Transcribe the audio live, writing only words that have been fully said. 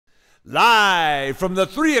Live from the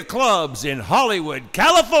 3 of Clubs in Hollywood,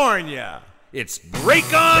 California, it's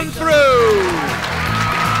Break On Through!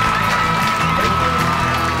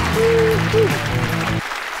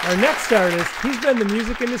 Our next artist, he's been in the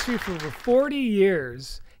music industry for over 40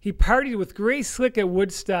 years. He partied with Grace Slick at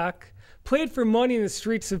Woodstock, played for money in the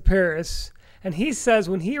streets of Paris, and he says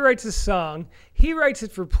when he writes a song, he writes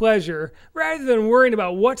it for pleasure rather than worrying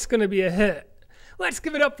about what's going to be a hit. Let's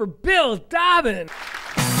give it up for Bill Dobbins.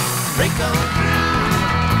 Break on through.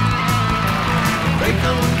 Break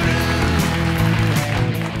on through.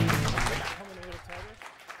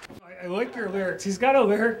 I like your lyrics. He's got a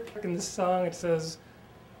lyric in the song. It says,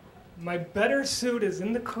 "My better suit is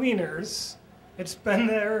in the cleaners. It's been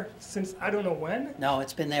there since I don't know when." No,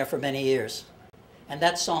 it's been there for many years. And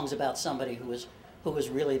that song's about somebody who was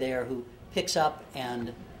really there, who picks up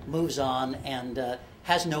and moves on and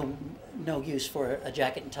has no use for a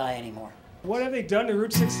jacket and tie anymore. What have they done to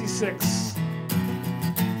Route 66?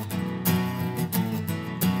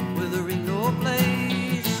 Well, there ain't no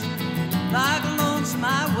place like a lonesome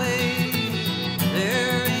highway.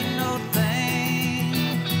 There ain't no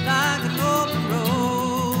thing like an open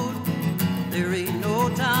road. There ain't no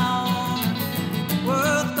town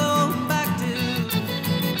worth going back to.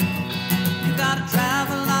 You gotta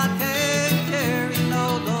travel like can't carry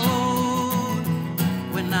no load.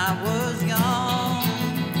 When I was young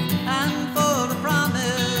and full of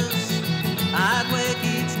promise, I'd wake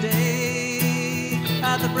each day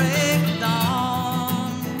at the break of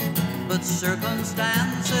dawn. But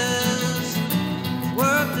circumstances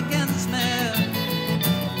worked against me.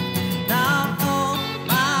 Now all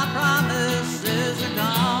my promises are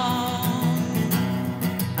gone.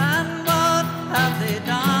 And what have they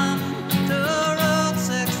done to Route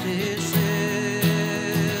 66?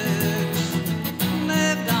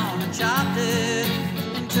 They've gone and chopped it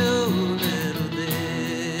into little bits.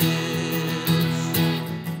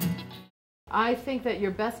 I think that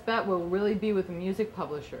your best bet will really be with the music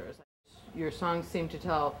publishers. Your songs seem to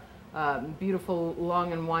tell beautiful,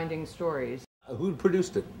 long and winding stories. Who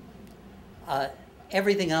produced it?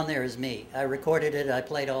 Everything on there is me. I recorded it, I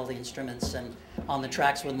played all the instruments, and on the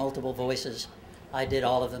tracks with multiple voices, I did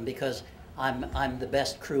all of them because I'm the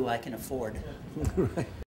best crew I can afford. Right.